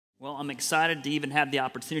Well, I'm excited to even have the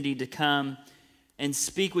opportunity to come and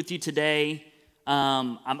speak with you today.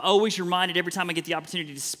 I'm always reminded every time I get the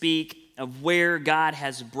opportunity to speak of where God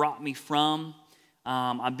has brought me from.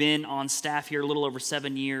 I've been on staff here a little over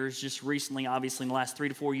 7 years, just recently, obviously in the last 3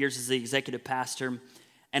 to 4 years as the executive pastor.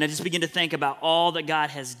 And I just begin to think about all that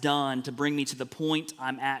God has done to bring me to the point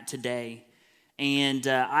I'm at today. And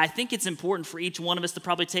I think it's important for each one of us to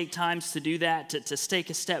probably take times to do that, to take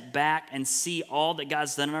a step back and see all that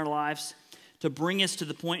God's done in our lives to bring us to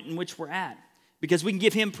the point in which we're at. Because we can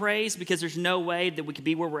give Him praise, because there's no way that we could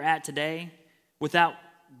be where we're at today without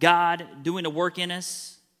God doing a work in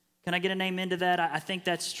us. Can I get an amen to that? I think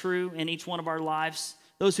that's true in each one of our lives.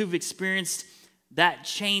 Those who've experienced that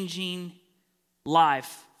changing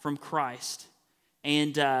life from Christ.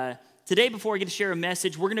 And today, before I get to share a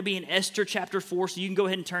message, we're going to be in Esther chapter 4, so you can go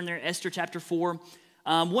ahead and turn there, Esther chapter 4.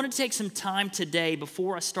 I want to take some time today,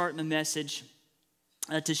 before I start my message,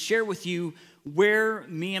 to share with you where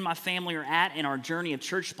me and my family are at in our journey of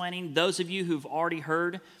church planting. Those of you who've already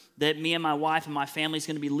heard that me and my wife and my family is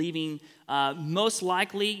going to be leaving most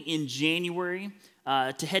likely in January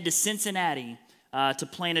to head to Cincinnati to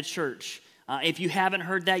plant a church. If you haven't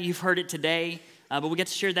heard that, you've heard it today. But we get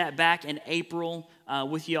to share that back in April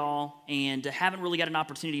with y'all, and haven't really got an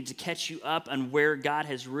opportunity to catch you up on where God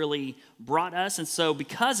has really brought us. And so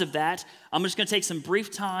because of that, I'm just going to take some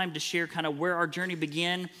brief time to share kind of where our journey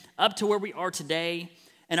began up to where we are today.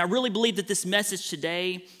 And I really believe that this message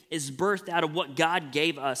today is birthed out of what God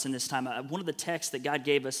gave us in this time. One of the texts that God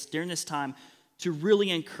gave us during this time to really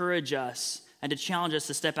encourage us and to challenge us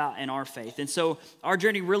to step out in our faith. And so our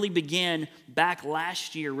journey really began back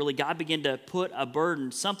last year. Really, God began to put a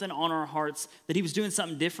burden, something on our hearts, that He was doing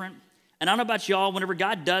something different. And I don't know about y'all, whenever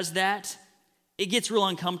God does that, it gets real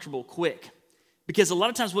uncomfortable quick. Because a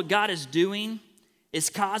lot of times what God is doing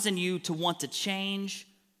is causing you to want to change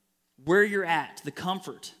where you're at, the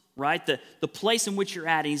comfort, right? The place in which you're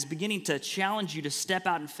at. And He's beginning to challenge you to step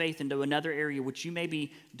out in faith into another area which you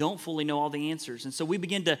maybe don't fully know all the answers. And so we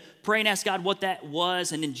begin to pray and ask God what that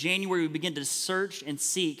was. And in January, we begin to search and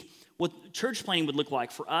seek what church planting would look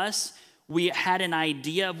like. For us, we had an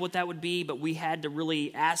idea of what that would be, but we had to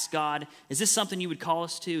really ask God, is this something you would call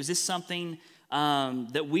us to? Is this something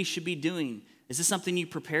that we should be doing? Is this something you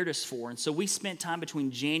prepared us for? And so we spent time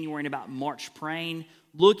between January and about March praying,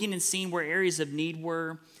 looking and seeing where areas of need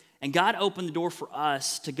were. And God opened the door for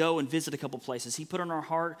us to go and visit a couple places. He put on our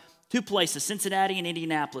heart 2 places, Cincinnati and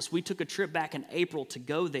Indianapolis. We took a trip back in April to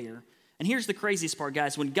go there. And here's the craziest part,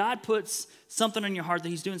 guys. When God puts something on your heart that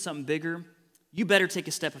He's doing something bigger, you better take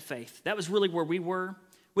a step of faith. That was really where we were.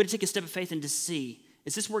 We had to take a step of faith and to see,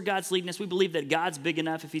 is this where God's leading us? We believe that God's big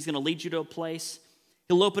enough. If He's going to lead you to a place,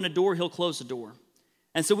 He'll open a door, He'll close a door.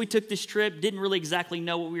 And so we took this trip, didn't really exactly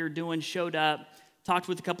know what we were doing, showed up, talked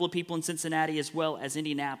with a couple of people in Cincinnati as well as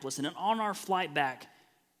Indianapolis. And then on our flight back,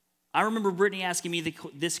 I remember Brittany asking me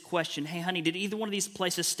this question, hey, honey, did either one of these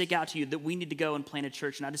places stick out to you that we need to go and plant a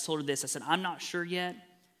church? And I just told her this. I said, I'm not sure yet,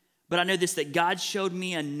 but I know this, that God showed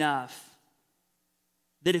me enough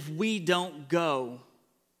that if we don't go,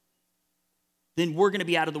 then we're going to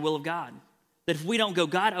be out of the will of God. That if we don't go,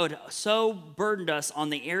 God had so burdened us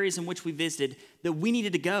on the areas in which we visited that we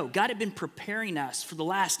needed to go. God had been preparing us for the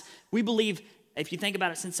last, we believe, if you think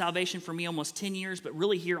about it, since salvation for me, almost 10 years, but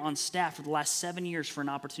really here on staff for the last 7 years for an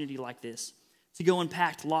opportunity like this, to go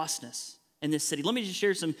impact lostness in this city. Let me just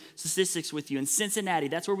share some statistics with you. In Cincinnati,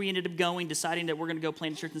 that's where we ended up going, deciding that we're going to go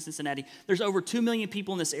plant a church in Cincinnati. There's over 2 million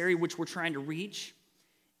people in this area which we're trying to reach.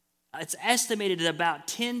 It's estimated at about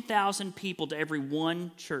 10,000 people to every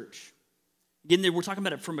one church. Again, we're talking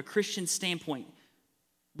about it from a Christian standpoint.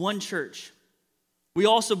 One church. We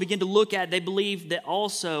also begin to look at, they believe that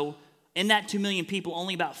also in that 2 million people,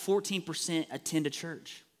 only about 14% attend a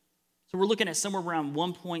church. So we're looking at somewhere around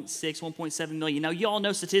 1.6, 1.7 million. Now, you all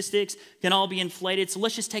know statistics can all be inflated, so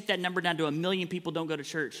let's just take that number down to 1 million people don't go to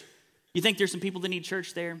church. You think there's some people that need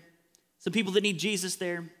church there? Some people that need Jesus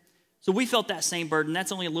there? So we felt that same burden.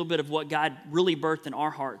 That's only a little bit of what God really birthed in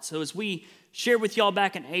our hearts. So as we shared with y'all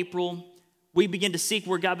back in April, we began to seek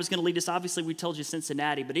where God was going to lead us. Obviously, we told you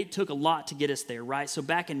Cincinnati, but it took a lot to get us there, right? So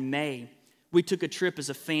back in May, we took a trip as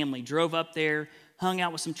a family, drove up there, hung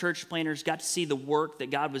out with some church planters, got to see the work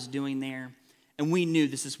that God was doing there, and we knew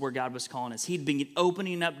this is where God was calling us. He'd been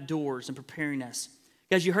opening up doors and preparing us.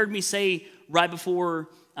 Guys, you heard me say right before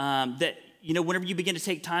that, whenever you begin to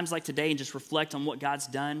take times like today and just reflect on what God's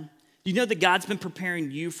done, you know that God's been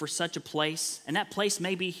preparing you for such a place, and that place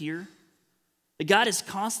may be here. That God is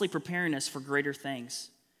constantly preparing us for greater things.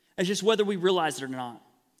 It's just whether we realize it or not.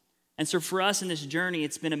 And so for us in this journey,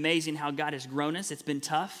 it's been amazing how God has grown us. It's been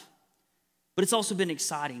tough. but it's also been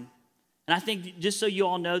exciting. And I think, just so you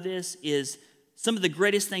all know this, is some of the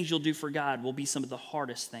greatest things you'll do for God will be some of the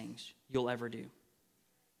hardest things you'll ever do.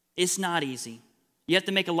 It's not easy. You have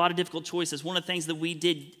to make a lot of difficult choices. One of the things that we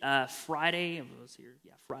did Friday, I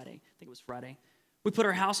think it was Friday, we put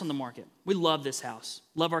our house on the market. We love this house,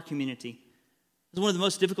 love our community. It's one of the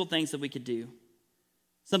most difficult things that we could do.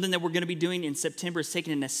 Something that we're going to be doing in September is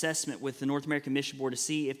taking an assessment with the North American Mission Board to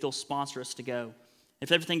see if they'll sponsor us to go.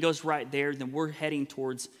 If everything goes right there, then we're heading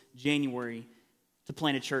towards January to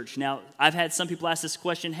plant a church. Now, I've had some people ask this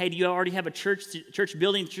question, hey, do you already have a church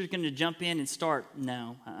building that you're going to jump in and start?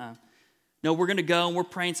 No, No, we're going to go, and we're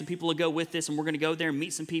praying some people will go with us, and we're going to go there and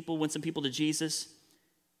meet some people, win some people to Jesus.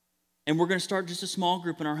 And we're going to start just a small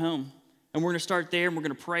group in our home. And we're going to start there, and we're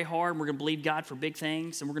going to pray hard, and we're going to believe God for big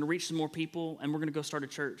things, and we're going to reach some more people, and we're going to go start a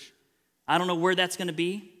church. I don't know where that's going to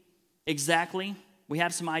be exactly. We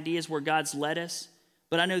have some ideas where God's led us.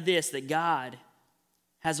 But I know this, that God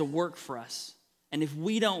has a work for us. And if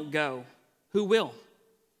we don't go, who will?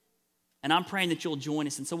 And I'm praying that you'll join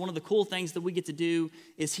us. And so one of the cool things that we get to do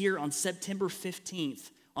is here on September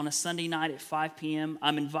 15th, on a Sunday night at 5 p.m.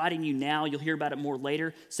 I'm inviting you now. You'll hear about it more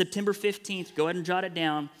later. September 15th, go ahead and jot it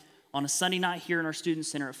down. On a Sunday night here in our Student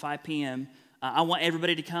Center at 5 p.m., I want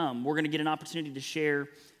everybody to come. We're going to get an opportunity to share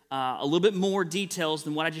a little bit more details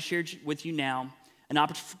than what I just shared with you now. An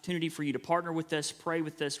opportunity for you to partner with us, pray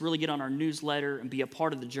with us, really get on our newsletter and be a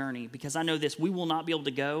part of the journey. Because I know this, we will not be able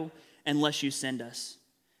to go unless you send us,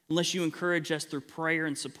 unless you encourage us through prayer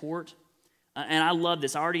and support. And I love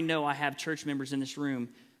this. I already know I have church members in this room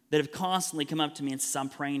that have constantly come up to me and said, I'm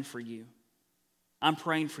praying for you. I'm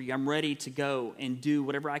praying for you. I'm ready to go and do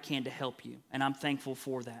whatever I can to help you. And I'm thankful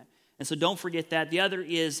for that. And so don't forget that. The other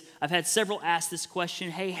is, I've had several ask this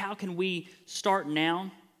question, hey, how can we start now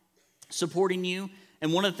supporting you?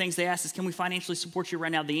 And one of the things they asked is, can we financially support you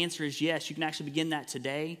right now? The answer is yes. You can actually begin that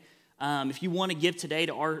today. If you want to give today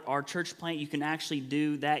to our church plant, you can actually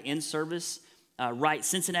do that in service. Write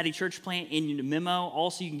Cincinnati Church Plant in your memo.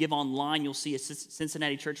 Also, you can give online. You'll see a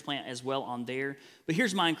Cincinnati Church Plant as well on there. But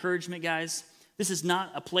here's my encouragement, guys. This is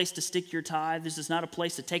not a place to stick your tithe. This is not a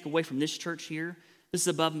place to take away from this church here. This is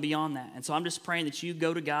above and beyond that. And so I'm just praying that you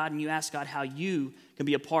go to God and you ask God how you can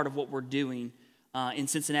be a part of what we're doing in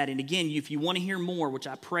Cincinnati. And again, if you want to hear more, which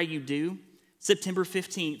I pray you do, September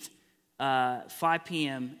 15th, 5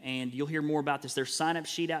 p.m., and you'll hear more about this. There's a sign-up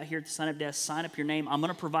sheet out here at the sign-up desk. Sign up your name. I'm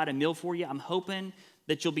going to provide a meal for you. I'm hoping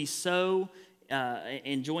that you'll be so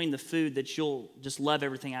enjoying the food that you'll just love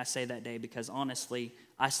everything I say that day, because honestly,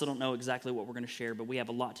 I still don't know exactly what we're going to share, but we have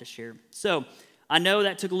a lot to share. So I know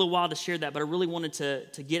that took a little while to share that, but I really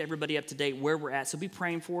wanted to get everybody up to date where we're at. So be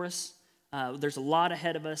praying for us. There's a lot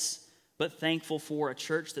ahead of us, but thankful for a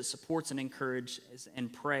church that supports and encourages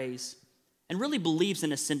and prays and really believes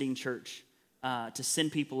in a sending church to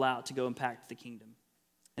send people out to go impact the kingdom.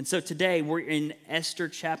 And so today we're in Esther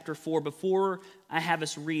chapter 4. Before I have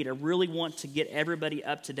us read, I really want to get everybody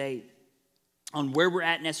up to date on where we're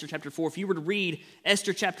at in Esther chapter 4. If you were to read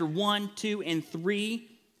Esther chapter 1, 2, and 3,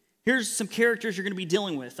 here's some characters you're going to be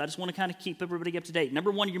dealing with. I just want to kind of keep everybody up to date.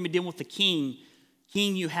 Number one, you're going to be dealing with the king.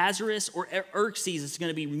 King Ahasuerus or Xerxes is going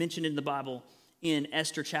to be mentioned in the Bible in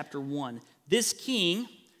Esther chapter 1. This king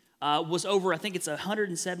was over, I think it's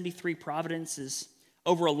 173 provinces,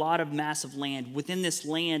 over a lot of massive land. Within this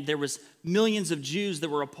land, there was millions of Jews that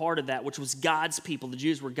were a part of that, which was God's people. The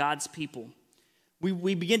Jews were God's people.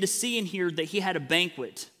 We begin to see in here that he had a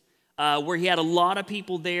banquet where he had a lot of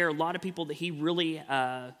people there, a lot of people that he really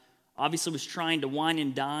obviously was trying to wine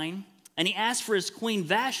and dine. And he asked for his queen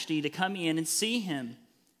Vashti to come in and see him.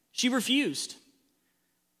 She refused.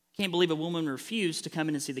 Can't believe a woman refused to come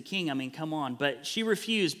in and see the king. I mean, come on. But she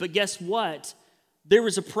refused. But guess what? There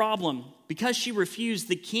was a problem. Because she refused,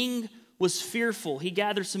 the king was fearful. He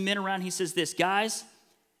gathered some men around. He says this, guys,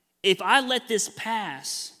 if I let this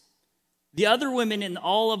pass, the other women in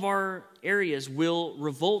all of our areas will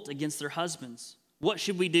revolt against their husbands. What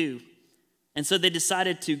should we do? And so they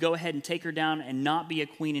decided to go ahead and take her down and not be a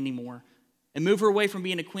queen anymore and move her away from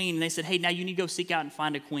being a queen. And they said, hey, now you need to go seek out and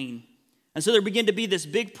find a queen. And so there began to be this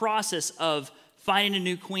big process of finding a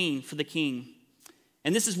new queen for the king.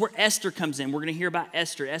 And this is where Esther comes in. We're going to hear about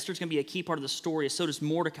Esther. Esther's going to be a key part of the story, so does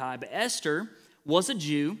Mordecai. But Esther was a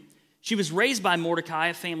Jew. She was raised by Mordecai,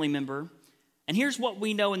 a family member. And here's what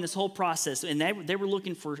we know in this whole process. And they were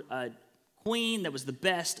looking for a queen that was the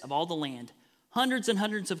best of all the land. Hundreds and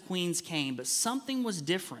hundreds of queens came, but something was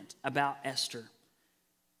different about Esther.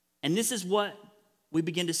 And this is what we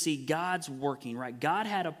begin to see God's working, right? God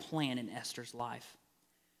had a plan in Esther's life.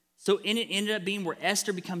 So it ended up being where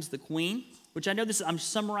Esther becomes the queen, which I know this, I'm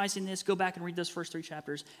summarizing this. Go back and read those first 3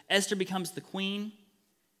 chapters. Esther becomes the queen.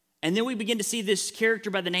 And then we begin to see this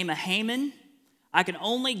character by the name of Haman. I can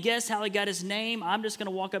only guess how he got his name. I'm just going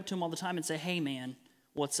to walk up to him all the time and say, hey, man,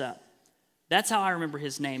 what's up? That's how I remember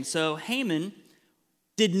his name. So Haman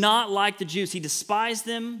did not like the Jews. He despised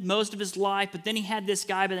them most of his life. But then he had this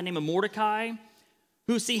guy by the name of Mordecai,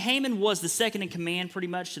 who, see, Haman was the second in command pretty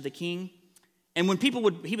much to the king. And when he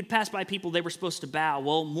would pass by people, they were supposed to bow.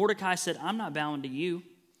 Well, Mordecai said, I'm not bowing to you.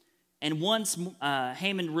 And once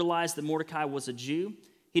Haman realized that Mordecai was a Jew,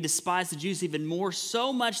 he despised the Jews even more,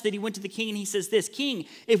 so much that he went to the king and he says this, King,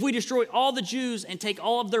 if we destroy all the Jews and take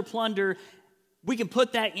all of their plunder, we can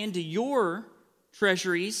put that into your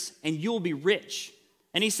treasuries and you'll be rich.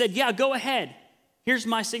 And he said, yeah, go ahead. Here's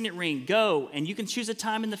my signet ring. Go, and you can choose a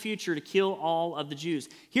time in the future to kill all of the Jews.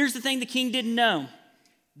 Here's the thing the king didn't know,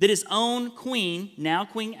 that his own queen, now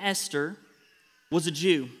Queen Esther, was a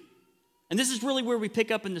Jew. And this is really where we pick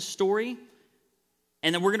up in the story.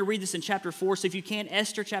 And then we're going to read this in chapter 4. So if you can,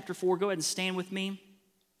 Esther chapter 4, go ahead and stand with me.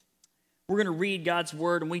 We're going to read God's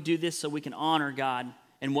word, and we do this so we can honor God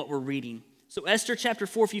and what we're reading. So Esther chapter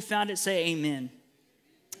 4, if you found it, say amen.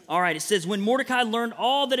 All right, it says, when Mordecai learned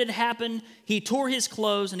all that had happened, he tore his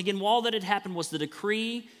clothes. And again, all that had happened was the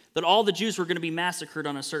decree that all the Jews were going to be massacred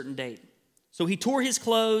on a certain date. So he tore his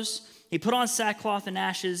clothes, he put on sackcloth and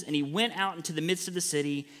ashes, and he went out into the midst of the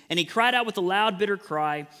city, and he cried out with a loud, bitter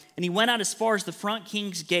cry, and he went out as far as the front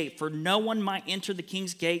king's gate, for no one might enter the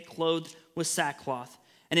king's gate clothed with sackcloth.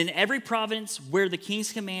 And in every province where the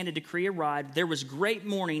king's command and decree arrived, there was great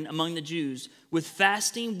mourning among the Jews, with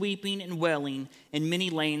fasting, weeping, and wailing, and many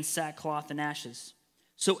lay in sackcloth and ashes.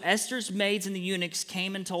 So Esther's maids and the eunuchs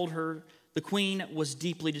came and told her the queen was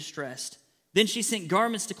deeply distressed. Then she sent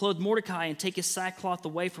garments to clothe Mordecai and take his sackcloth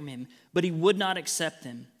away from him, but he would not accept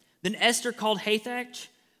them. Then Esther called Hathach,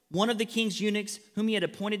 one of the king's eunuchs, whom he had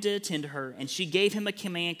appointed to attend to her, and she gave him a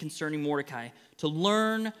command concerning Mordecai, to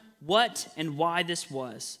learn what and why this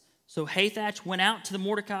was. So Hathach went out to the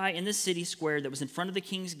Mordecai in the city square that was in front of the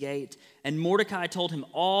king's gate, and Mordecai told him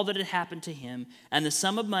all that had happened to him, and the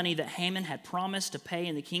sum of money that Haman had promised to pay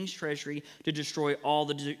in the king's treasury to destroy all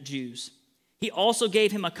the Jews. He also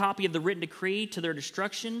gave him a copy of the written decree to their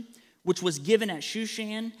destruction, which was given at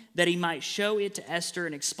Shushan, that he might show it to Esther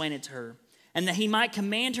and explain it to her, and that he might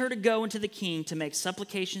command her to go into the king to make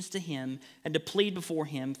supplications to him and to plead before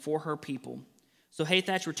him for her people. So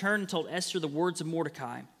Hathach returned and told Esther the words of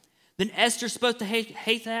Mordecai. Then Esther spoke to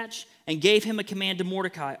Hathach and gave him a command to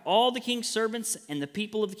Mordecai. All the king's servants and the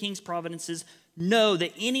people of the king's provinces know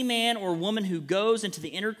that any man or woman who goes into the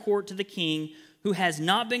inner court to the king who has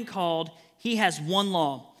not been called, he has one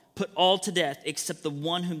law, put all to death, except the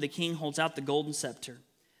one whom the king holds out the golden scepter,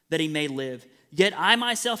 that he may live. Yet I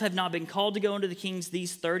myself have not been called to go into the king's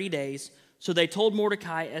these 30 days. So they told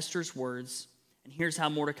Mordecai Esther's words. And here's how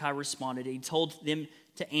Mordecai responded. He told them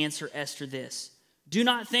to answer Esther this. Do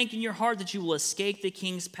not think in your heart that you will escape the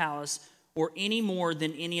king's palace or any more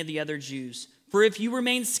than any of the other Jews. For if you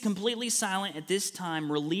remain completely silent at this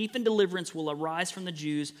time, relief and deliverance will arise from the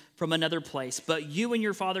Jews from another place, but you and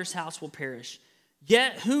your father's house will perish.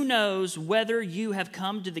 Yet who knows whether you have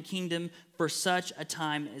come to the kingdom for such a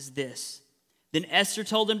time as this? Then Esther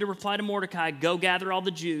told them to reply to Mordecai, go gather all the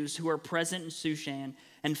Jews who are present in Shushan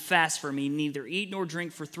and fast for me, neither eat nor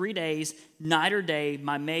drink for 3 days, night or day.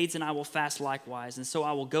 My maids and I will fast likewise. And so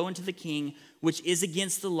I will go into the king, which is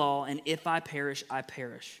against the law, and if I perish, I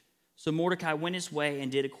perish. So Mordecai went his way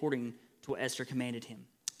and did according to what Esther commanded him.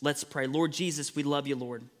 Let's pray. Lord Jesus, we love you,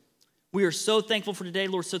 Lord. We are so thankful for today,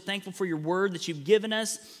 Lord, so thankful for your word that you've given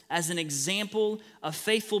us as an example of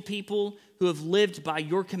faithful people who have lived by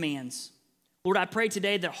your commands. Lord, I pray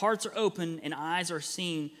today that hearts are open and eyes are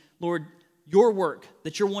seeing, Lord, your work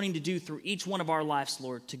that you're wanting to do through each one of our lives,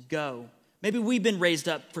 Lord, to go. Maybe we've been raised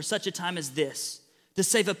up for such a time as this, to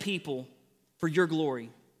save a people for your glory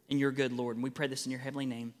and your good, Lord. And we pray this in your heavenly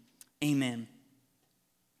name. Amen.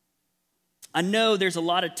 I know there's a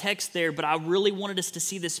lot of text there, but I really wanted us to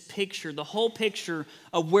see this picture, the whole picture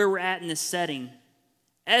of where we're at in this setting.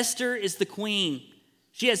 Esther is the queen.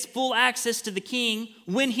 She has full access to the king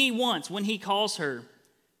when he wants, when he calls her.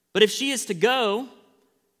 But if she is to go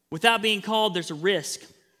without being called, there's a risk.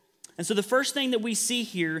 And so the first thing that we see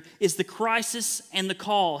here is the crisis and the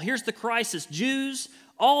call. Here's the crisis. Jews,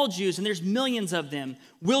 all Jews, and there's millions of them,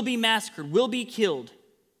 will be massacred, will be killed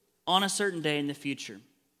on a certain day in the future.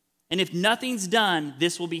 And if nothing's done,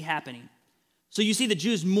 this will be happening. So you see the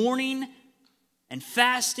Jews mourning and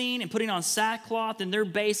fasting and putting on sackcloth, and they're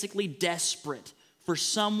basically desperate for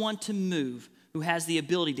someone to move who has the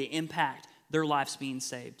ability to impact their lives being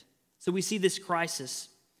saved. So we see this crisis.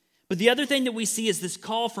 But the other thing that we see is this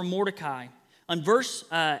call from Mordecai. On verse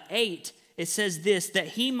 8, it says this, that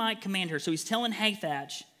he might command her. So he's telling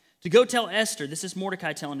Hathach to go tell Esther, this is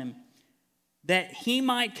Mordecai telling him, that he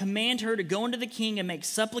might command her to go unto the king and make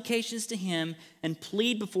supplications to him and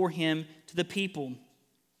plead before him to the people.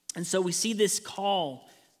 And so we see this call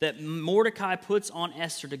that Mordecai puts on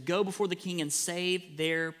Esther to go before the king and save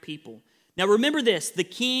their people. Now remember this, the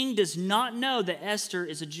king does not know that Esther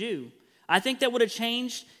is a Jew. I think that would have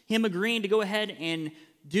changed him agreeing to go ahead and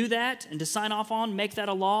do that and to sign off on, make that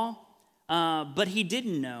a law. But he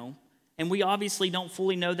didn't know. And we obviously don't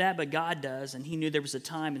fully know that, but God does. And he knew there was a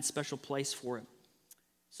time and special place for it.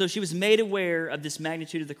 So she was made aware of this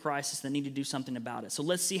magnitude of the crisis and needed to do something about it. So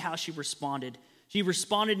let's see how she responded. She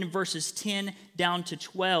responded in verses 10 down to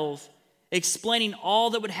 12, explaining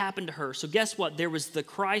all that would happen to her. So guess what? There was the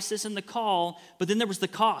crisis and the call, but then there was the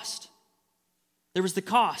cost. There was the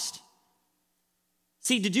cost.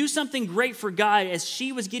 See, to do something great for God, as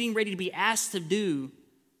she was getting ready to be asked to do,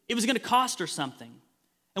 it was going to cost her something.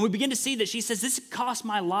 And we begin to see that she says, this cost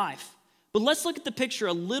my life. But let's look at the picture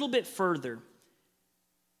a little bit further.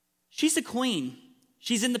 She's a queen.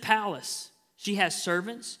 She's in the palace. She has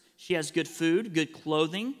servants. She has good food, good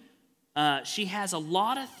clothing. She has a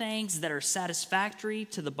lot of things that are satisfactory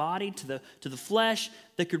to the body, to the flesh,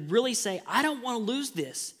 that could really say, I don't want to lose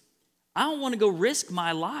this. I don't want to go risk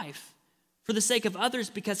my life for the sake of others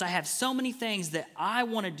because I have so many things that I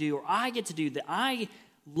want to do or I get to do that I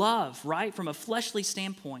love, right, from a fleshly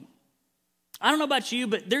standpoint. I don't know about you,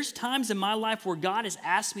 but there's times in my life where God has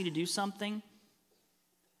asked me to do something,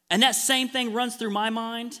 and that same thing runs through my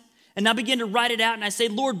mind, and I begin to write it out, and I say,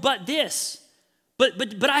 Lord, but this,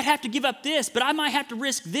 but I have to give up this, but I might have to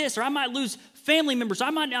risk this, or I might lose family members.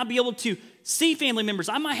 I might not be able to see family members.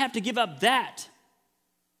 I might have to give up that.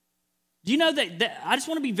 Do you know that I just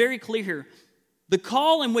want to be very clear here. The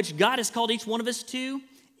call in which God has called each one of us to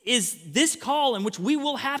is this call in which we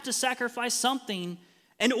will have to sacrifice something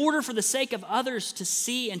in order for the sake of others to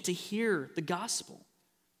see and to hear the gospel.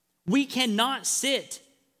 We cannot sit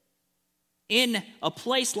in a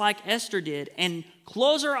place like Esther did and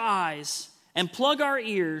close our eyes and plug our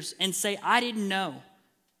ears and say, I didn't know.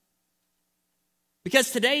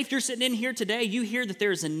 Because today, if you're sitting in here today, you hear that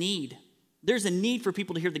there is a need. There's a need for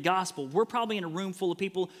people to hear the gospel. We're probably in a room full of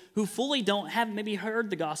people who fully haven't maybe heard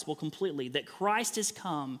the gospel completely, that Christ has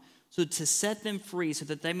come so to set them free so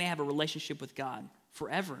that they may have a relationship with God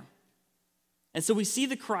forever. And so we see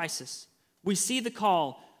the crisis. We see the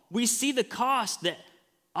call. We see the cost that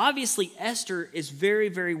obviously Esther is very,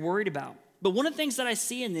 very worried about. But one of the things that I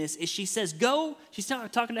see in this is she says, go. She's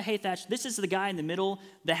talking to Hathach. This is the guy in the middle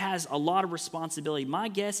that has a lot of responsibility. My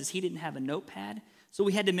guess is he didn't have a notepad. So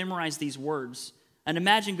we had to memorize these words. And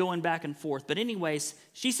imagine going back and forth. But anyways,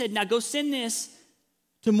 she said, now go send this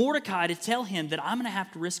to Mordecai to tell him that I'm going to have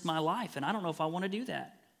to risk my life. And I don't know if I want to do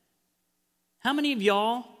that. How many of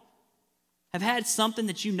y'all have had something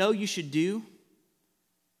that you know you should do,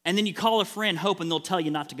 and then you call a friend hoping they'll tell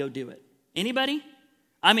you not to go do it? Anybody?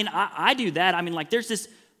 I mean, I do that. I mean, like there's this,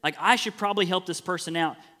 like I should probably help this person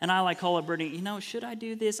out. And I call up Brittany, should I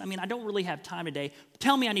do this? I mean, I don't really have time today.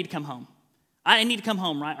 Tell me I need to come home. I need to come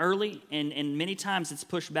home, right, early, and many times it's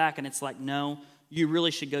pushed back, and it's like, no, you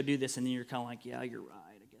really should go do this, and then you're kind of like, yeah, you're right,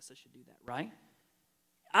 I guess I should do that, right?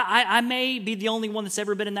 I may be the only one that's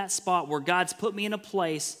ever been in that spot where God's put me in a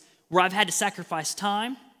place where I've had to sacrifice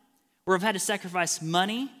time, where I've had to sacrifice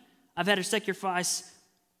money, I've had to sacrifice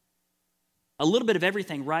a little bit of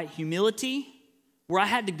everything, right? Humility, where I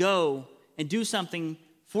had to go and do something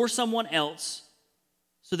for someone else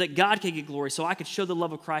so that God could get glory, so I could show the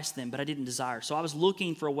love of Christ to them, but I didn't desire. So I was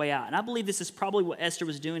looking for a way out. And I believe this is probably what Esther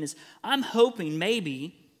was doing is, I'm hoping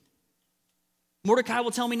maybe Mordecai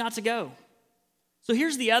will tell me not to go. So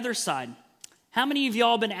here's the other side. How many of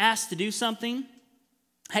y'all been asked to do something?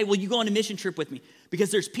 Hey, will you go on a mission trip with me?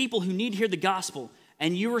 Because there's people who need to hear the gospel,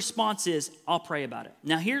 and your response is, I'll pray about it.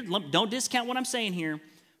 Now here, don't discount what I'm saying here.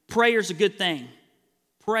 Prayer is a good thing.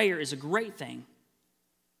 Prayer is a great thing.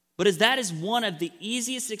 But as that is one of the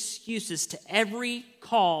easiest excuses to every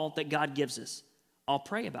call that God gives us. I'll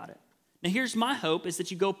pray about it. Now here's my hope is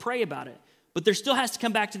that you go pray about it. But there still has to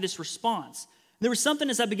come back to this response. There was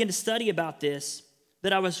something as I began to study about this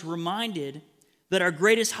that I was reminded that our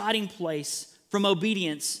greatest hiding place from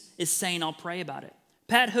obedience is saying I'll pray about it.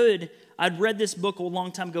 Pat Hood, I'd read this book a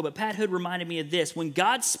long time ago, but Pat Hood reminded me of this. When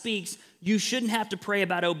God speaks, you shouldn't have to pray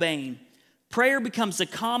about obeying. Prayer becomes a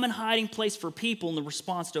common hiding place for people in the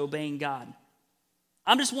response to obeying God.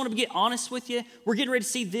 I just want to get honest with you. We're getting ready to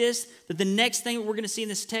see this, that the next thing we're going to see in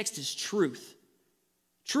this text is truth.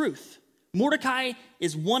 Truth. Mordecai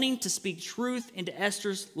is wanting to speak truth into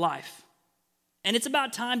Esther's life. And it's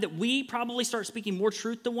about time that we probably start speaking more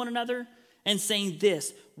truth to one another and saying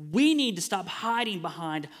this: we need to stop hiding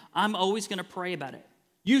behind, I'm always going to pray about it.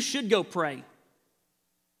 You should go pray.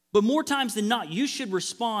 But more times than not, you should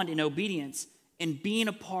respond in obedience and being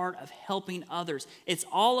a part of helping others. It's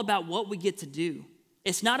all about what we get to do.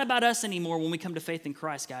 It's not about us anymore when we come to faith in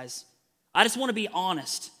Christ, guys. I just want to be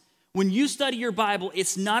honest. When you study your Bible,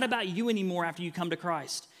 it's not about you anymore after you come to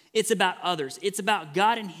Christ. It's about others. It's about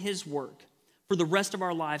God and His work for the rest of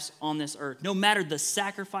our lives on this earth, no matter the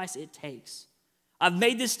sacrifice it takes. I've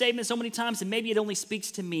made this statement so many times, and maybe it only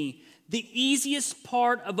speaks to me. The easiest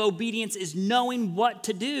part of obedience is knowing what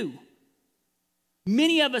to do.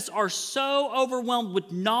 Many of us are so overwhelmed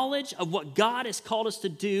with knowledge of what God has called us to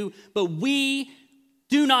do, but we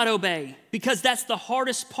do not obey because that's the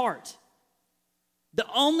hardest part. The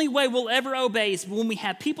only way we'll ever obey is when we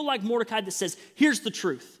have people like Mordecai that says, here's the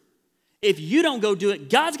truth. If you don't go do it,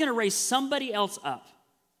 God's going to raise somebody else up.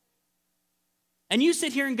 And you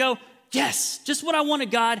sit here and go, yes, just what I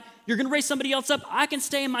wanted, God. You're going to raise somebody else up. I can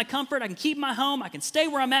stay in my comfort. I can keep my home. I can stay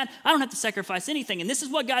where I'm at. I don't have to sacrifice anything. And this is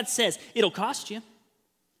what God says. It'll cost you.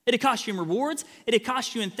 It'll cost you in rewards. It'll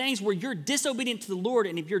cost you in things where you're disobedient to the Lord.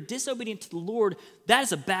 And if you're disobedient to the Lord, that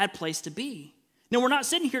is a bad place to be. Now, we're not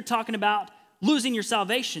sitting here talking about losing your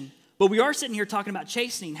salvation, but we are sitting here talking about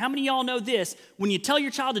chastening. How many of y'all know this? When you tell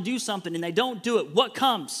your child to do something and they don't do it, what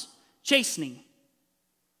comes? Chastening.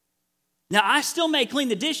 Now, I still may clean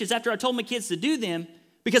the dishes after I told my kids to do them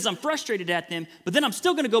because I'm frustrated at them, but then I'm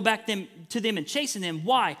still going to go back to them and chasten them.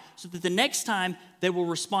 Why? So that the next time they will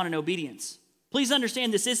respond in obedience. Please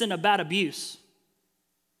understand, this isn't about abuse.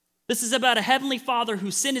 This is about a heavenly Father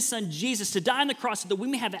who sent His Son Jesus to die on the cross so that we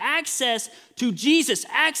may have access to Jesus,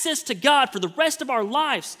 access to God for the rest of our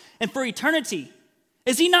lives and for eternity.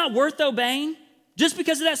 Is He not worth obeying? Just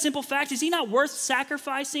because of that simple fact, is He not worth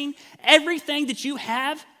sacrificing everything that you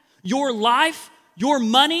have? Your life, your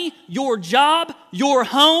money, your job, your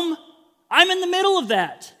home? I'm in the middle of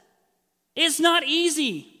that. It's not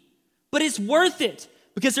easy, but it's worth it.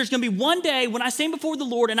 Because there's going to be one day when I stand before the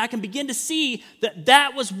Lord and I can begin to see that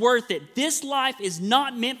that was worth it. This life is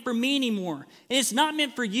not meant for me anymore. And it's not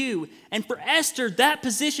meant for you. And for Esther, that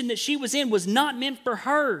position that she was in was not meant for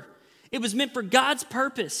her. It was meant for God's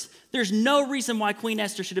purpose. There's no reason why Queen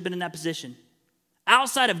Esther should have been in that position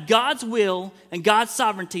outside of God's will and God's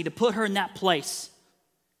sovereignty to put her in that place.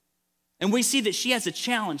 And we see that she has a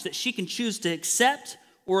challenge that she can choose to accept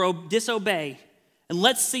or disobey. And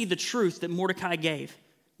let's see the truth that Mordecai gave.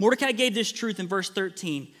 Mordecai gave this truth in verse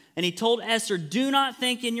 13. And he told Esther, do not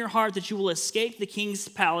think in your heart that you will escape the king's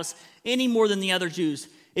palace any more than the other Jews.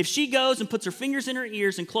 If she goes and puts her fingers in her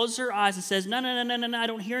ears and closes her eyes and says, no, I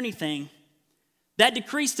don't hear anything, that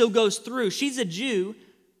decree still goes through. She's a Jew.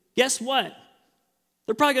 Guess what?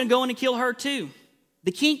 They're probably going to go in and kill her too.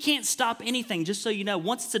 The king can't stop anything, just so you know.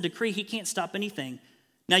 Once it's a decree, he can't stop anything.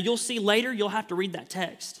 Now, you'll see later, you'll have to read that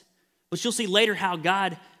text. But you'll see later how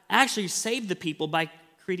God actually saved the people by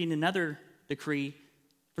creating another decree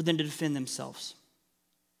for them to defend themselves.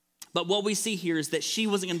 But what we see here is that she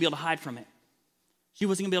wasn't going to be able to hide from it. She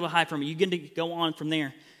wasn't going to be able to hide from it. You're going to go on from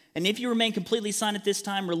there. And if you remain completely silent at this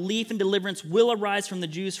time, relief and deliverance will arise from the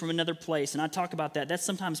Jews from another place. And I talk about that. That's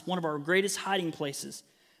sometimes one of our greatest hiding places,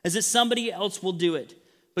 is that somebody else will do it.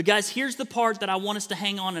 But guys, here's the part that I want us to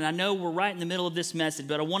hang on. And I know we're right in the middle of this message,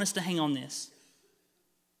 but I want us to hang on this.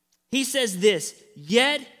 He says this,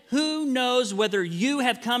 yet who knows whether you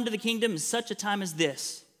have come to the kingdom in such a time as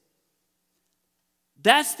this?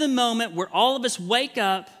 That's the moment where all of us wake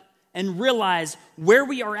up and realize where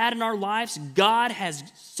we are at in our lives. God has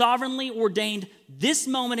sovereignly ordained this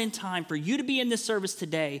moment in time for you to be in this service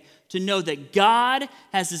today, to know that God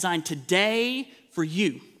has designed today for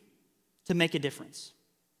you to make a difference.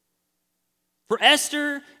 For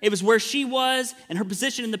Esther, it was where she was and her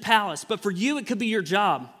position in the palace. But for you, it could be your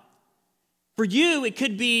job. For you, it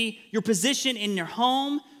could be your position in your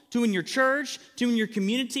home, to in your church, to in your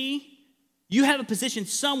community. You have a position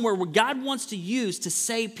somewhere where God wants to use to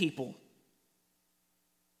save people.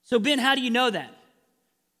 So Ben, how do you know that?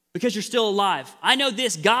 Because you're still alive. I know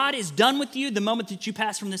this, God is done with you the moment that you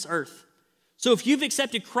pass from this earth. So if you've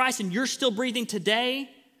accepted Christ and you're still breathing today,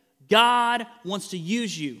 God wants to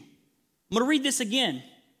use you. I'm going to read this again.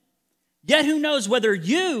 Yet who knows whether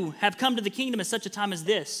you have come to the kingdom at such a time as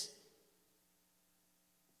this?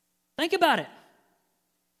 Think about it.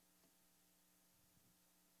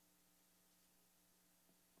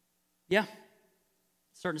 Yeah,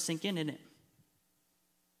 it's starting to sink in, isn't it?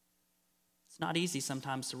 It's not easy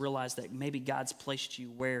sometimes to realize that maybe God's placed you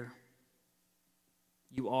where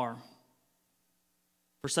you are.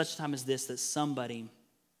 for such a time as this, that somebody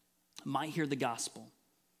might hear the gospel,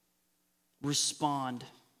 respond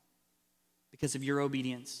because of your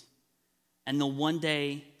obedience, and they'll one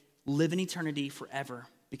day live in eternity forever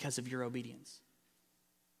because of your obedience.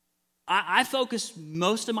 I focus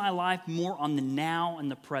most of my life more on the now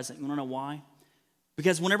and the present. You want to know why?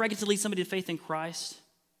 Because whenever I get to lead somebody to faith in Christ,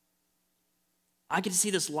 I get to see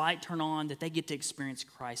this light turn on that they get to experience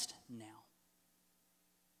Christ now.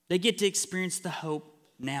 They get to experience the hope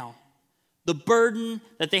now. The burden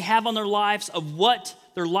that they have on their lives of what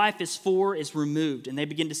their life is for is removed, and they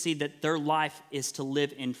begin to see that their life is to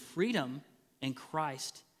live in freedom in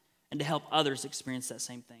Christ and to help others experience that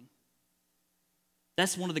same thing.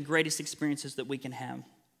 That's one of the greatest experiences that we can have.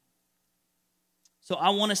 So I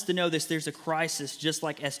want us to know this. There's a crisis just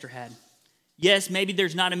like Esther had. Yes, maybe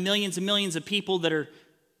there's not millions and millions of people that are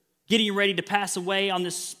getting ready to pass away on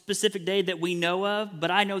this specific day that we know of, but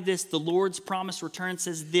I know this, the Lord's promised return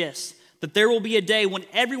says this, that there will be a day when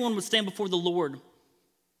everyone will stand before the Lord,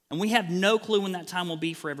 and we have no clue when that time will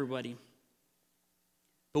be for everybody.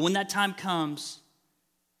 But when that time comes,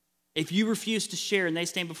 if you refuse to share and they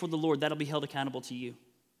stand before the Lord, that'll be held accountable to you.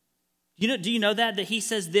 Do you know that he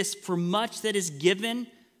says this, for much that is given,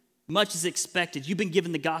 much is expected. You've been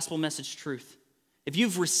given the gospel message truth. If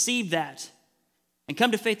you've received that and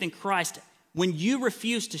come to faith in Christ, when you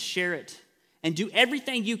refuse to share it and do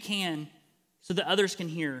everything you can so that others can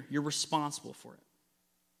hear, you're responsible for it.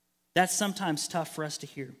 That's sometimes tough for us to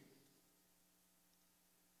hear.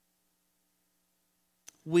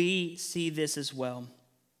 We see this as well.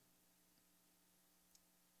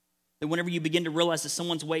 That whenever you begin to realize that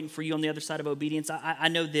someone's waiting for you on the other side of obedience, I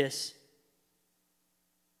know this.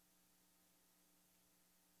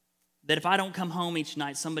 That if I don't come home each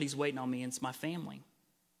night, somebody's waiting on me, and it's my family.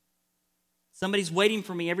 Somebody's waiting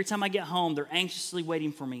for me. Every time I get home, they're anxiously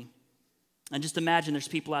waiting for me. And just imagine there's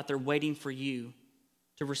people out there waiting for you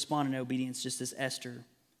to respond in obedience, just as Esther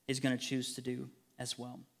is going to choose to do as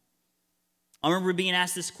well. I remember being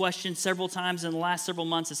asked this question several times in the last several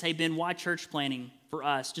months is, hey, Ben, why church planning for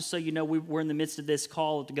us? Just so you know, we're in the midst of this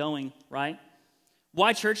call to going, right?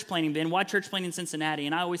 Why church planning, Ben? Why church planning in Cincinnati?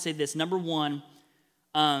 And I always say this, number one,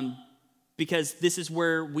 because this is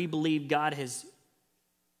where we believe God has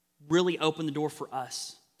really opened the door for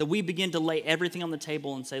us. That we begin to lay everything on the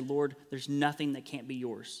table and say, Lord, there's nothing that can't be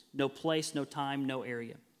yours. No place, no time, no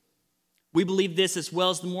area. We believe this as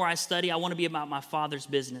well as the more I study, I want to be about my Father's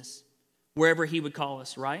business, wherever he would call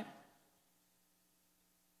us, right?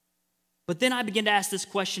 But then I begin to ask this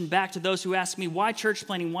question back to those who ask me, why church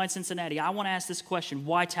planning, why Cincinnati? I want to ask this question,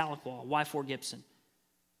 why Tahlequah, why Fort Gibson?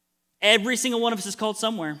 Every single one of us is called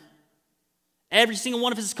somewhere. Every single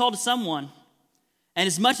one of us is called to someone. And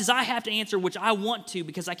as much as I have to answer, which I want to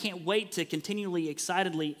because I can't wait to continually,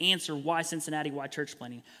 excitedly answer why Cincinnati, why church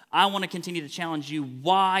planning, I want to continue to challenge you,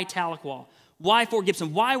 why Tahlequah? Why Fort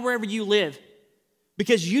Gibson? Why wherever you live?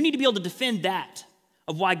 Because you need to be able to defend that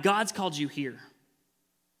of why God's called you here.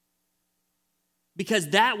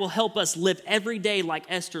 Because that will help us live every day like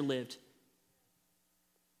Esther lived.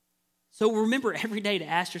 So remember every day to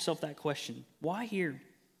ask yourself that question, why here?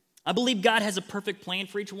 I believe God has a perfect plan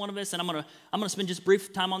for each one of us, and I'm gonna spend just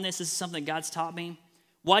brief time on this. This is something God's taught me.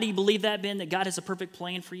 Why do you believe that, Ben, that God has a perfect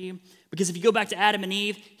plan for you? Because if you go back to Adam and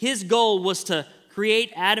Eve, his goal was to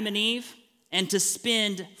create Adam and Eve and to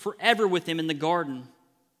spend forever with him in the garden.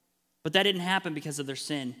 But that didn't happen because of their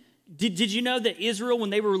sin. Did you know that Israel,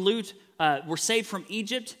 when they were saved from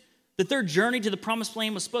Egypt, that their journey to the promised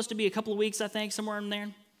land was supposed to be a couple of weeks, I think, somewhere in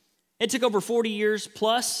there? It took over 40 years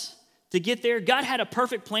plus to get there. God had a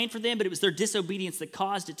perfect plan for them, but it was their disobedience that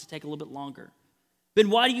caused it to take a little bit longer. Ben,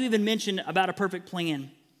 why do you even mention about a perfect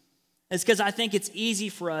plan? It's because I think it's easy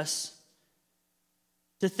for us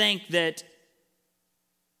to think that,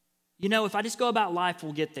 if I just go about life,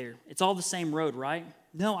 we'll get there. It's all the same road, right?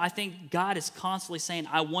 No, I think God is constantly saying,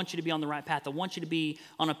 I want you to be on the right path. I want you to be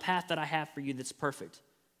on a path that I have for you that's perfect.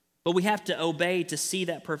 But we have to obey to see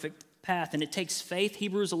that perfect path, and it takes faith.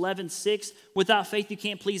 Hebrews 11:6. Without faith, you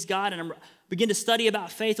can't please God. And I begin to study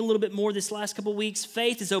about faith a little bit more this last couple of weeks.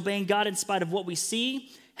 Faith is obeying God in spite of what we see,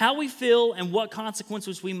 how we feel, and what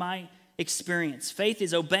consequences we might experience. Faith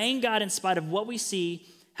is obeying God in spite of what we see,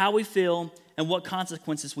 how we feel, and what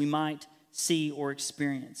consequences we might see or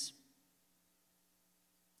experience.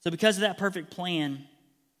 So because of that perfect plan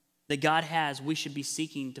that God has, we should be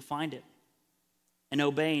seeking to find it and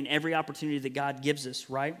obeying every opportunity that God gives us,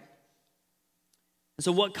 right? And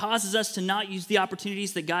so what causes us to not use the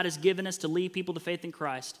opportunities that God has given us to lead people to faith in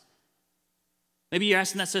Christ? Maybe you're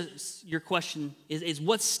asking that your question is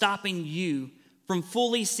what's stopping you from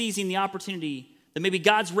fully seizing the opportunity that maybe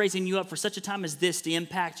God's raising you up for such a time as this to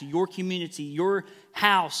impact your community, your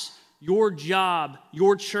house, your job,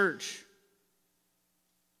 your church.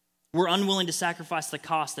 We're unwilling to sacrifice the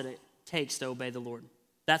cost that it takes to obey the Lord.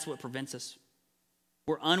 That's what prevents us.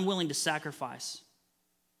 We're unwilling to sacrifice.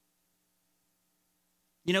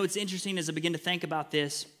 You know, it's interesting as I begin to think about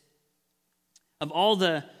this, of all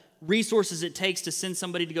the resources it takes to send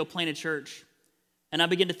somebody to go plant a church. And I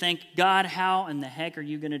begin to think, God, how in the heck are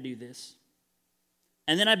you going to do this?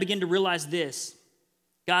 And then I begin to realize this.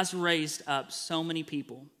 God's raised up so many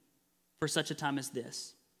people for such a time as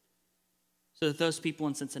this, so that those people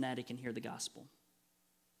in Cincinnati can hear the gospel.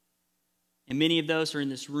 And many of those are in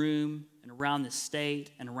this room and around this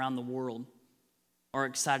state and around the world are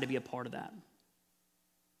excited to be a part of that.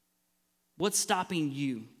 What's stopping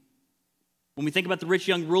you? When we think about the rich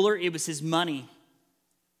young ruler, it was his money.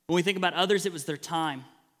 When we think about others, it was their time.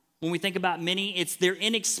 When we think about many, it's their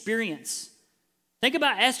inexperience. Think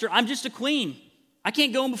about Esther. I'm just a queen. I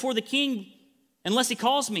can't go in before the king unless he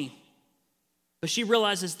calls me. But she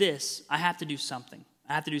realizes this, I have to do something.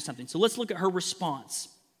 I have to do something. So let's look at her response.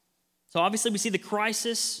 So obviously we see the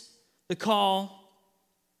crisis, the call.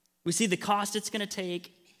 We see the cost it's going to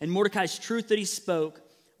take, and Mordecai's truth that he spoke.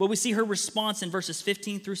 But we see her response in verses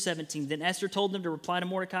 15 through 17. Then Esther told them to reply to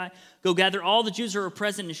Mordecai, go gather all the Jews who are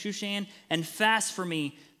present in Shushan and fast for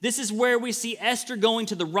me. This is where we see Esther going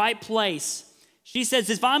to the right place. She says,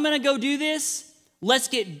 if I'm going to go do this, let's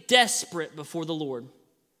get desperate before the Lord.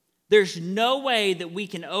 There's no way that we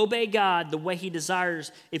can obey God the way he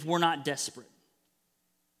desires if we're not desperate.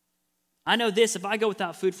 I know this, if I go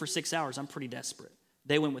without food for 6 hours, I'm pretty desperate.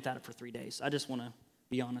 They went without it for 3 days. I just want to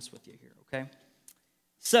be honest with you here, okay?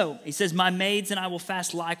 So, he says, my maids and I will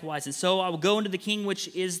fast likewise, and so I will go into the king, which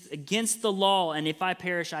is against the law, and if I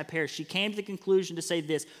perish, I perish. She came to the conclusion to say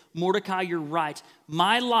this, Mordecai, you're right.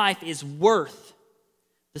 My life is worth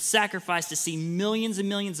the sacrifice to see millions and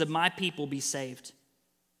millions of my people be saved.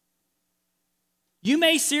 You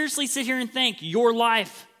may seriously sit here and think your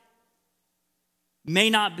life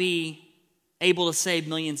may not be able to save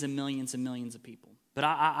millions and millions and millions of people. But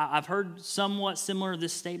I've heard somewhat similar to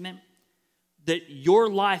this statement, that your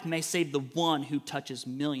life may save the one who touches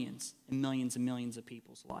millions and millions and millions of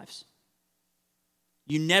people's lives.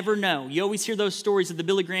 You never know. You always hear those stories of the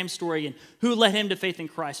Billy Graham story and who led him to faith in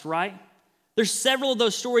Christ, right? There's several of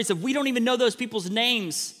those stories of we don't even know those people's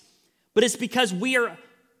names, but it's because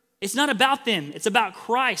it's not about them. It's about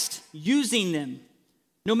Christ using them.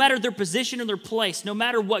 No matter their position or their place, no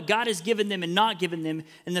matter what God has given them and not given them,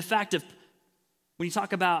 and the fact of, when you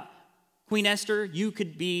talk about Queen Esther, you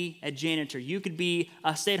could be a janitor. You could be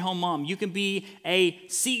a stay-at-home mom. You can be a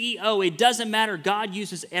CEO. It doesn't matter. God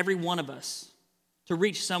uses every one of us to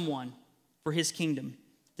reach someone for his kingdom,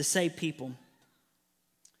 to save people.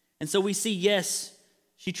 And so we see, yes,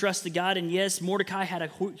 she trusted God, and yes, Mordecai had a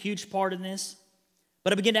huge part in this.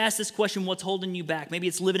 But I begin to ask this question, what's holding you back? Maybe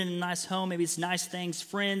it's living in a nice home. Maybe it's nice things,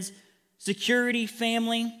 friends, security,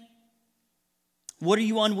 family. What are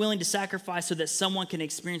you unwilling to sacrifice so that someone can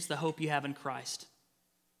experience the hope you have in Christ?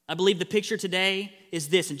 I believe the picture today is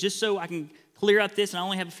this, and just so I can clear up this, and I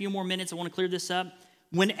only have a few more minutes, I want to clear this up.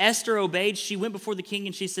 When Esther obeyed, she went before the king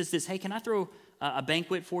and she says this, hey, can I throw a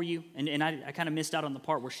banquet for you? And I kind of missed out on the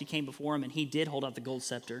part where she came before him and he did hold out the gold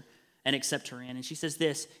scepter and accept her in. And she says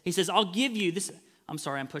this, he says, I'll give you this. I'm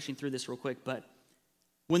sorry, I'm pushing through this real quick, but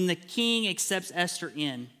when the king accepts Esther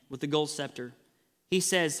in with the gold scepter, he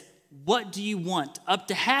says, what do you want? Up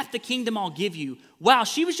to half the kingdom I'll give you. Wow,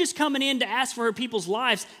 she was just coming in to ask for her people's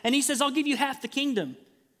lives, and he says, I'll give you half the kingdom.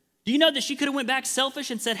 Do you know that she could have went back selfish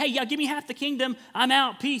and said, hey, yeah, give me half the kingdom. I'm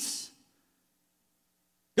out, peace.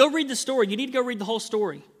 Go read the story. You need to go read the whole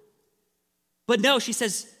story. But no, she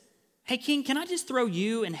says, hey, king, can I just throw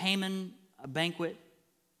you and Haman a banquet?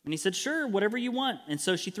 And he said, sure, whatever you want. And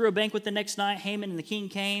so she threw a banquet the next night. Haman and the king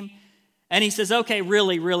came. And he says, okay,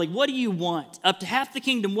 really, what do you want? Up to half the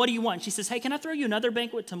kingdom, what do you want? And she says, hey, can I throw you another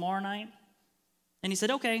banquet tomorrow night? And he said,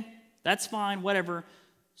 okay, that's fine, whatever.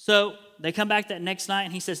 So they come back that next night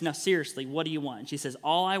and he says, no, seriously, what do you want? And she says,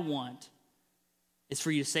 all I want is for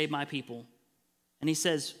you to save my people. And he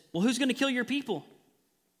says, well, who's going to kill your people?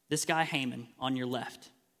 This guy Haman on your left.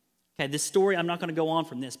 Okay, this story, I'm not going to go on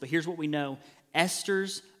from this, but here's what we know.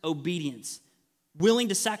 Esther's obedience, willing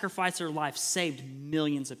to sacrifice her life, saved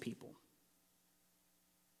millions of people.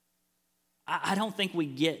 I don't think we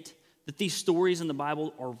get that these stories in the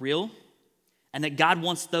Bible are real and that God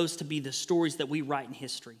wants those to be the stories that we write in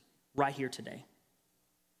history right here today.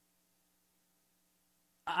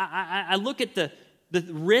 I look at the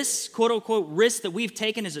risks, quote unquote, risks that we've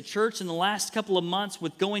taken as a church in the last couple of months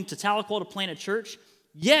with going to Tahlequah to plant a church.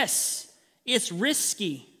 Yes, It's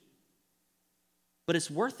risky, but it's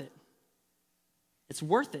worth it. It's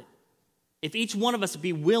worth it. If each one of us would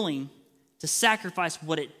be willing to sacrifice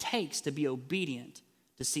what it takes to be obedient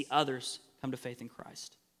to see others come to faith in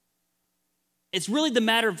Christ. It's really the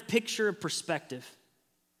matter of picture of perspective.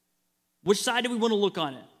 Which side do we want to look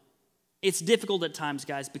on it? It's difficult at times,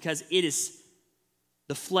 guys, because it is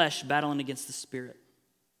the flesh battling against the spirit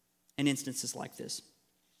in instances like this.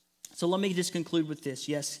 So let me just conclude with this.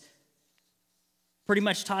 Yes, pretty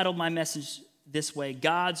much titled my message this way: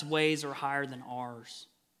 God's ways are higher than ours.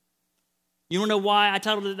 You want to know why I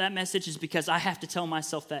titled it that message? Is because I have to tell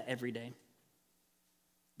myself that every day.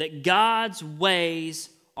 That God's ways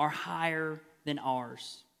are higher than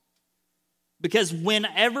ours. Because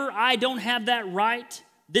whenever I don't have that right,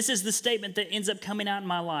 this is the statement that ends up coming out in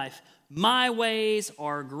my life. My ways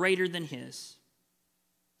are greater than his.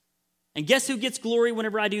 And guess who gets glory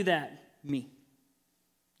whenever I do that? Me.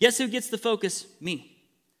 Guess who gets the focus? Me.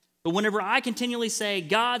 But whenever I continually say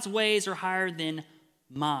God's ways are higher than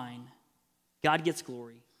mine, God gets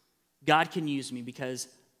glory. God can use me because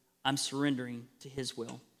I'm surrendering to his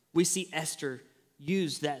will. We see Esther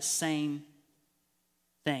use that same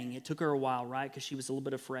thing. It took her a while, right? Because she was a little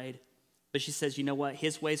bit afraid. But she says, you know what?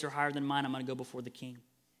 His ways are higher than mine. I'm going to go before the king.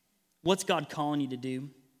 What's God calling you to do?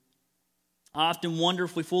 I often wonder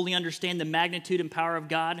if we fully understand the magnitude and power of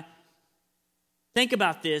God. Think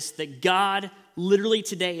about this, that God literally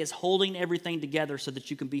today is holding everything together so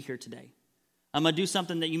that you can be here today. I'm going to do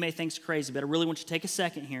something that you may think is crazy, but I really want you to take a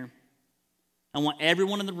second here. I want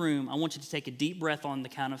everyone in the room, I want you to take a deep breath on the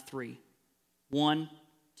count of 3. 1,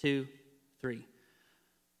 2, 3.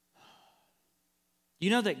 You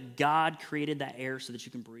know that God created that air so that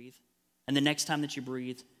you can breathe? And the next time that you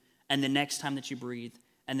breathe, and the next time that you breathe,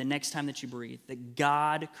 and the next time that you breathe, that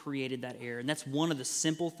God created that air. And that's one of the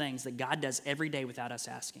simple things that God does every day without us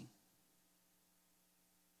asking.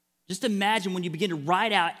 Just imagine when you begin to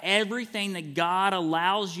write out everything that God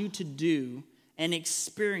allows you to do and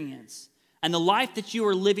experience. And the life that you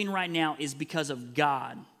are living right now is because of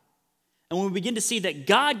God. And when we begin to see that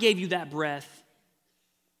God gave you that breath,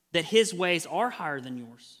 that his ways are higher than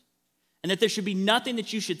yours, and that there should be nothing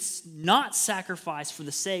that you should not sacrifice for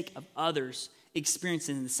the sake of others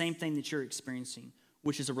experiencing the same thing that you're experiencing,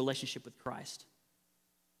 which is a relationship with Christ.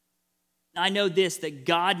 I know this, that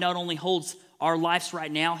God not only holds our lives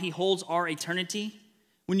right now, he holds our eternity.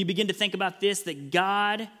 When you begin to think about this, that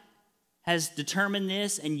God has determined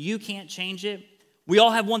this and you can't change it, we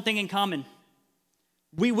all have one thing in common.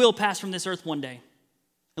 We will pass from this earth one day.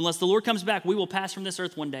 Unless the Lord comes back, we will pass from this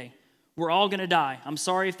earth one day. We're all going to die. I'm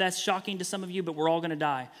sorry if that's shocking to some of you, but we're all going to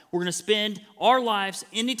die. We're going to spend our lives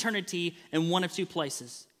in eternity in one of two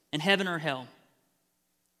places, in heaven or hell.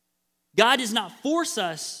 God does not force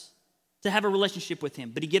us to have a relationship with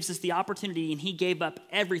him, but he gives us the opportunity, and he gave up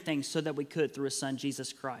everything so that we could through his son,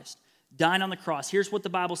 Jesus Christ. Dying on the cross. Here's what the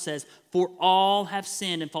Bible says: for all have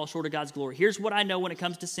sinned and fall short of God's glory. Here's what I know when it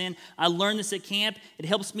comes to sin. I learned this at camp. It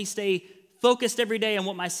helps me stay focused every day on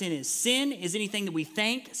what my sin is. Sin is anything that we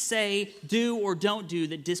think, say, do, or don't do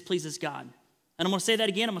that displeases God. And I'm going to say that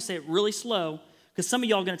again. I'm going to say it really slow because some of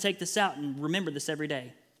y'all are going to take this out and remember this every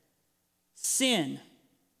day. Sin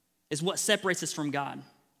is what separates us from God.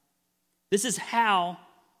 This is how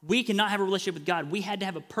we cannot have a relationship with God. We had to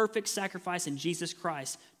have a perfect sacrifice in Jesus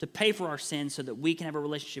Christ to pay for our sins so that we can have a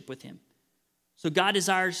relationship with him. So God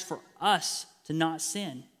desires for us to not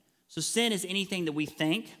sin. So sin is anything that we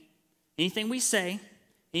think, anything we say,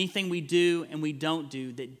 anything we do and we don't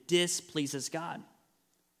do that displeases God.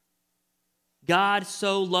 God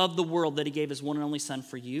so loved the world that he gave his one and only son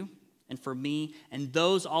for you and for me and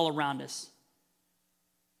those all around us.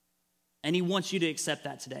 And he wants you to accept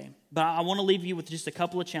that today. But I want to leave you with just a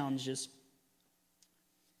couple of challenges.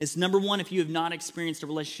 It's number one, if you have not experienced a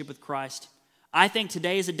relationship with Christ, I think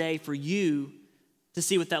today is a day for you to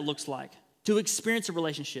see what that looks like, to experience a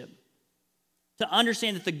relationship, to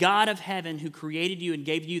understand that the God of heaven who created you and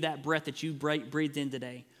gave you that breath that you breathed in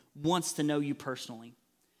today wants to know you personally.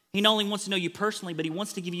 He not only wants to know you personally, but he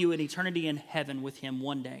wants to give you an eternity in heaven with him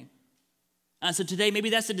one day. So today,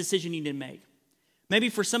 maybe that's a decision you need to make. Maybe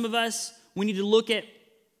for some of us, we need to look at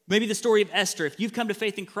maybe the story of Esther. If you've come to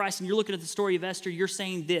faith in Christ and you're looking at the story of Esther, you're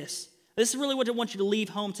saying this. This is really what I want you to leave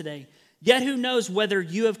home today. Yet who knows whether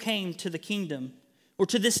you have came to the kingdom or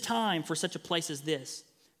to this time for such a place as this.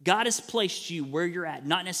 God has placed you where you're at,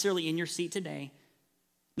 not necessarily in your seat today,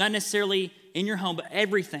 not necessarily in your home, but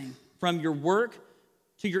everything from your work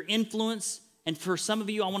to your influence. And for some of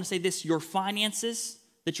you, I want to say this, your finances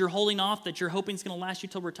that you're holding off, that you're hoping is going to last you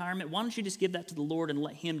till retirement, why don't you just give that to the Lord and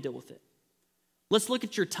let him deal with it? Let's look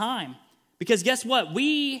at your time. Because guess what?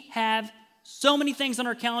 We have so many things on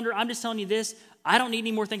our calendar. I'm just telling you this, I don't need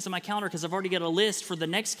any more things on my calendar because I've already got a list for the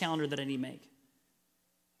next calendar that I need to make.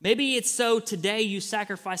 Maybe it's so today you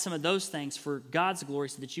sacrifice some of those things for God's glory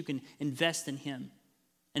so that you can invest in him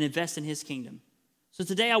and invest in his kingdom. So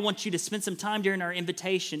today I want you to spend some time during our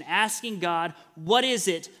invitation asking God, what is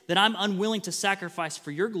it that I'm unwilling to sacrifice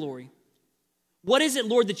for your glory? What is it,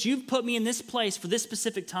 Lord, that you've put me in this place for this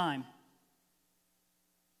specific time?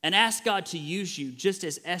 And ask God to use you just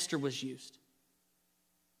as Esther was used.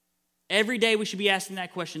 Every day we should be asking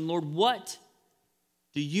that question, Lord, what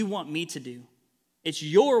do you want me to do? It's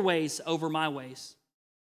your ways over my ways.